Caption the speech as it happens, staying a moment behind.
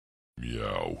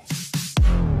Meow.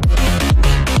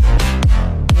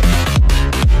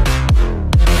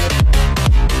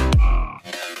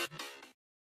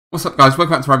 What's up guys, welcome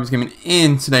back to RYBEES Gaming.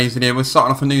 In today's video we're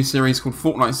starting off a new series called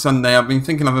Fortnite Sunday. I've been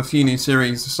thinking of a few new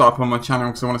series to start up on my channel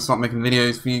because I want to start making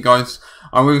videos for you guys.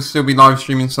 I will still be live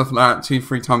streaming stuff like that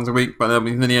 2-3 times a week, but there'll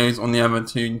be videos on the other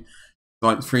 3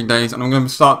 days, and I'm going to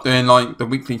start doing like the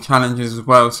weekly challenges as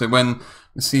well. So when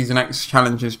the Season X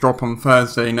challenges drop on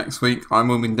Thursday next week, I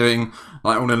will be doing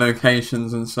like all the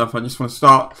locations and stuff. I just want to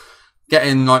start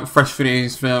getting like fresh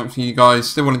videos for you guys.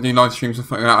 Still want to do live streams and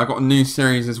stuff like that. I've got a new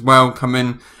series as well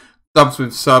coming, dubs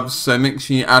with subs, so make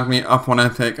sure you add me up on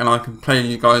Epic and I can play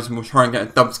you guys, and we'll try and get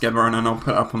a dub together and then I'll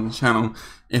put it up on the channel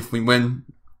if we win.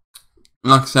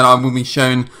 Like I said, I will be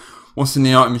showing what's in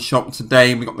the item shop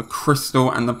today. We got the Crystal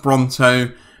and the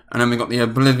Bronto, and then we got the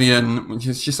Oblivion, which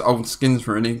is just old skins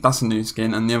really. That's a new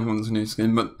skin, and the other one's a new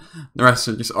skin, but the rest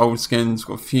are just old skins.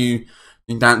 Got a few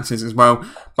new dances as well.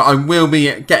 But I will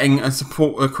be getting a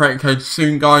creator code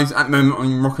soon, guys. At the moment,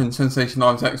 I'm rocking Sensation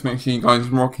Live's X. Make sure you guys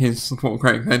rock his support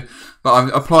creator code. But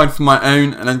I've applied for my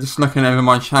own, and I'm just looking over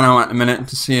my channel at the minute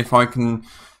to see if I can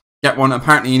get one.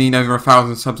 Apparently, you need over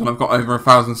 1,000 subs, and I've got over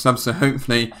 1,000 subs, so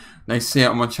hopefully they see it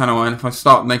on my channel. And if I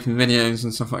start making videos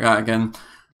and stuff like that again,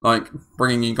 like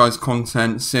bringing you guys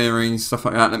content, series, stuff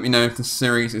like that, let me know if the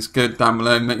series is good down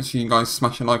below. Make sure you guys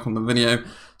smash a like on the video,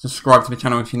 subscribe to the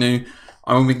channel if you're new.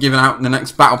 I will be giving out the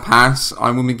next Battle Pass.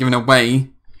 I will be giving away,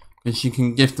 because you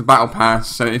can gift the Battle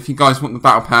Pass. So if you guys want the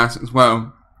Battle Pass as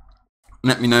well,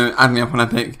 let me know, add me up on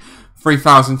Epic.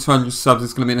 3,200 subs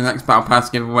is going to be the next Battle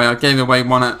Pass giveaway. I gave away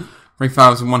one at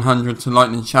 3,100 to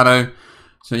Lightning Shadow.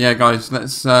 So yeah guys,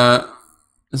 let's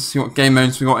see what game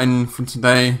modes we got in for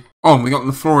today. Oh, we got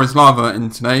the Floor is Lava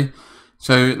in today.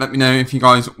 So let me know if you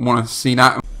guys want to see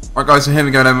that. Alright guys, so here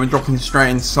we go then. We're dropping straight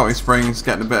into Salty Springs,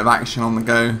 getting a bit of action on the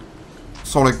go.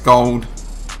 Solid gold.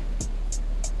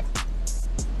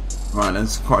 Right,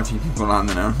 there's quite a few people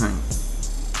landing there, I think.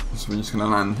 So we're just going to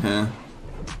land here.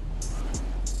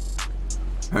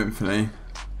 Hopefully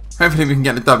we can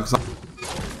get the dub.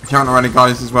 If you aren't already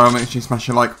guys as well, make sure you smash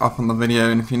your like up on the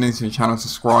video, and if you're new to the channel,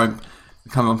 subscribe,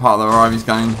 become a part of the RYBEES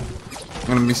gang. I'm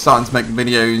going to be starting to make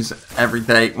videos every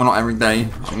day. Well, not every day.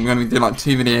 I'm going to be doing like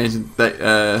 2 videos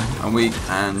a week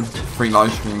and 3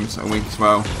 live streams a week as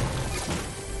well.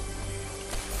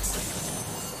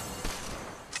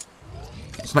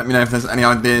 Just let me know if there's any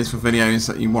ideas for videos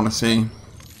that you want to see.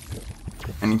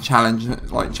 Any challenge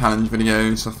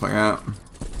videos, stuff like that.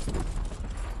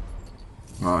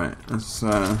 Right, let's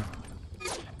I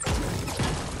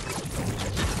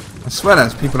swear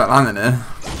there's people that landed there.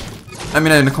 Let me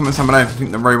know in the comments down below if you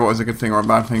think the robot is a good thing or a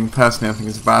bad thing. Personally, I think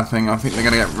it's a bad thing. I think they're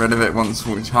going to get rid of it once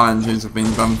all the challenges have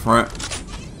been done for it.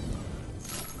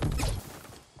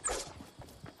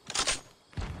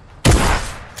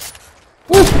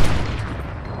 Woo!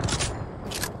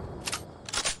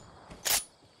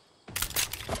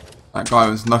 That guy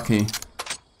was lucky.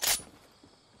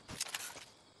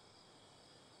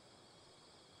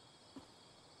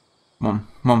 Come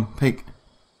on, peek.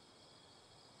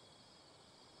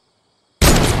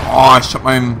 Oh, I shot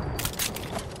my own.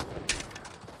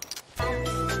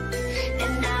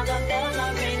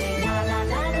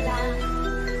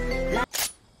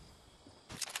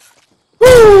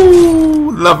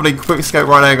 Woo! Lovely quick scope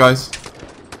right there, guys.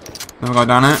 Never go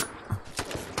down it.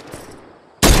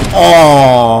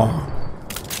 Oh!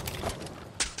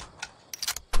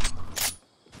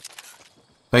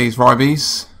 These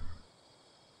RYBEES.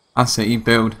 That's it, you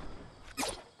build.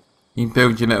 You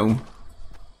build your little.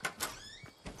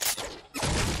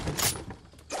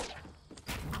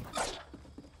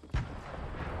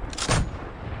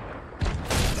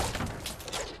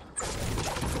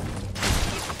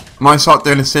 I might start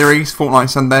doing a series,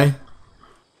 Fortnite Sunday,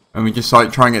 and we just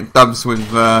like try and get dubs with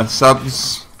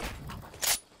subs,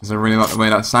 because I really like the way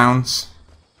that sounds.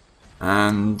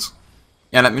 And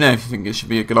yeah, let me know if you think it should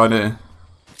be a good idea.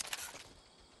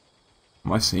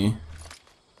 I see.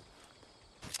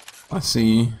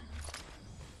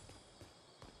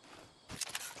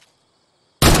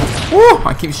 Woo!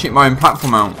 I keep shooting my own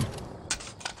platform out.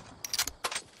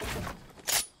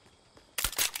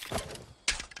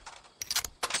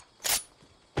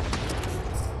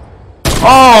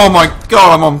 Oh my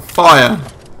god, I'm on fire.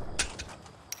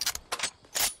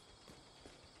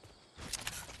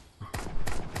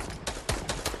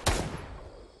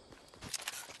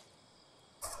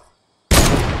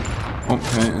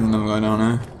 Okay, there's another guy down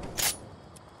there.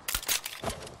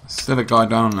 Still a guy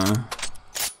down there.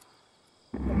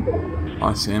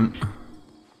 I see him.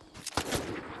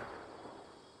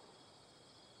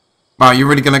 Wow, you're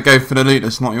really gonna go for the loot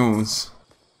that's not yours?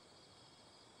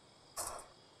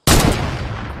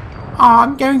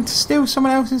 I'm going to steal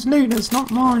someone else's loot that's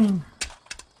not mine.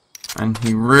 And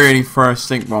he really threw a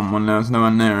stink bomb when there was no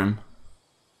one near him.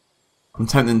 I'm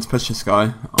tempted to push this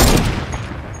guy. Oh,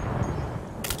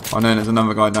 I know there's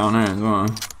another guy down here as well.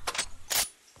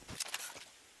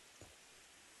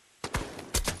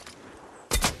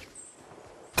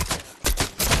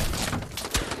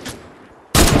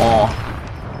 Oh.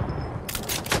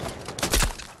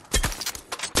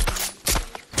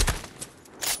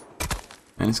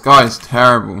 And this guy is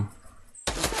terrible.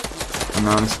 And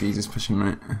now this geezer's pushing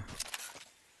me.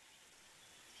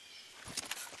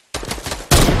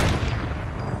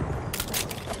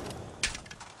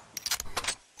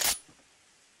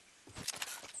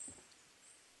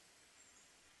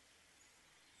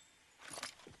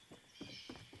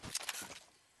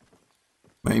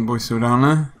 Wait, boy, still down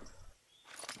there?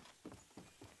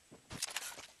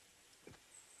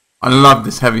 I love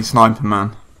this heavy sniper,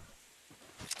 man.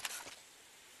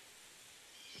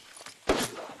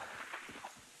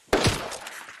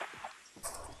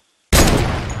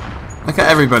 Look at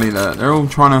everybody there. They're all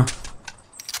trying to...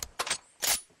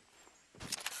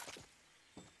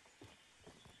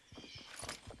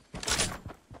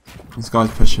 This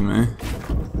guy's pushing me.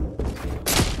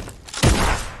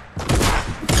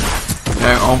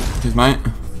 Yeah, oh, his mate.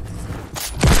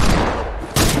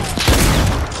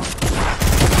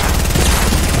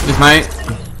 His mate.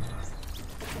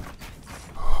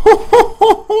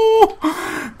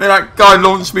 That guy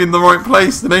launched me in the right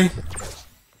place, didn't he?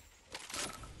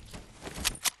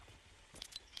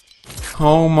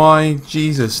 Oh my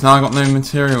Jesus, now I got no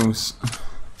materials.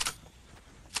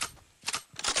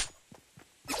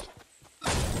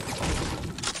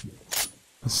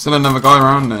 There's still another guy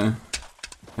around there.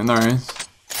 And there he is.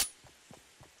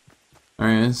 There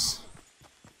he is.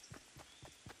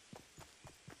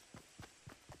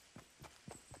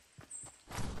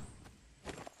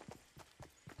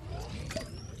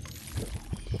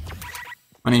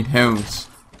 I need hills.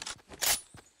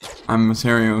 And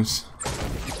materials.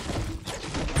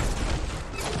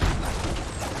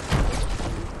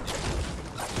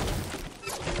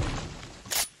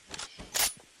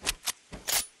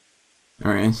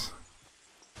 There he is.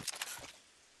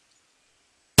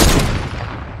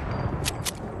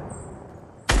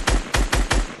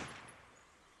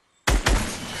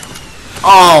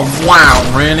 Oh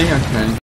wow, really? Okay.